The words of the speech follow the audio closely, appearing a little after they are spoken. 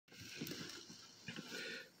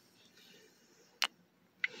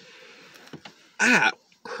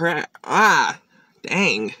Crap.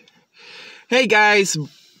 Dang. Hey guys,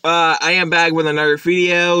 I am back with another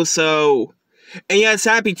video, and yes,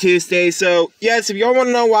 happy Tuesday. So, yes, if y'all want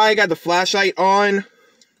to know why I got the flashlight on,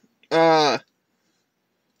 I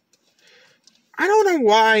don't know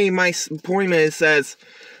why my appointment says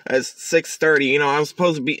as 6:30. You know,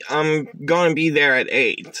 I'm gonna be there at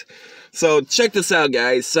 8. So, check this out,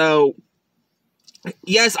 guys. So,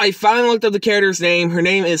 yes, I finally looked up the character's name. Her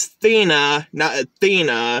name is Thena, not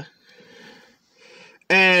Athena.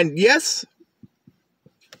 And, yes,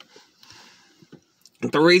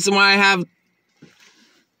 the reason why I have...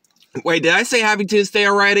 Wait, did I say Happy Tuesday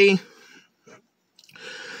already?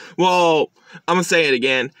 Well, I'm gonna say it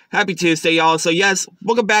again. Happy Tuesday, y'all. So, yes,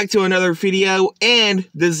 welcome back to another video, and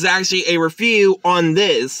this is actually a review on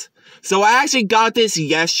this. So, I actually got this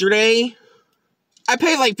yesterday. I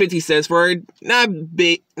paid like 50 cents for it. Not a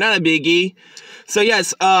biggie. So,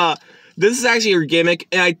 yes, this is actually her gimmick,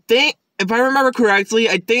 and I think, if I remember correctly,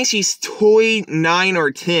 I think she's toy 9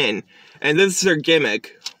 or 10, and this is her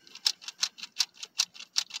gimmick.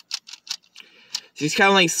 She's kind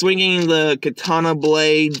of like swinging the katana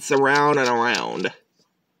blades around and around.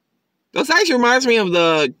 This actually reminds me of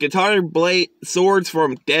the katana blade swords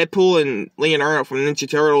from Deadpool and Leonardo from Ninja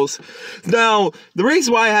Turtles. Now, the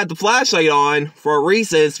reason why I had the flashlight on for a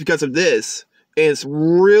reason is because of this. It's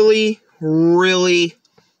really, really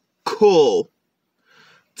cool.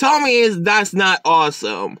 Tell me that's not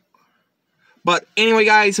awesome. But anyway,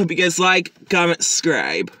 guys, hope you guys like, comment,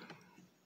 subscribe.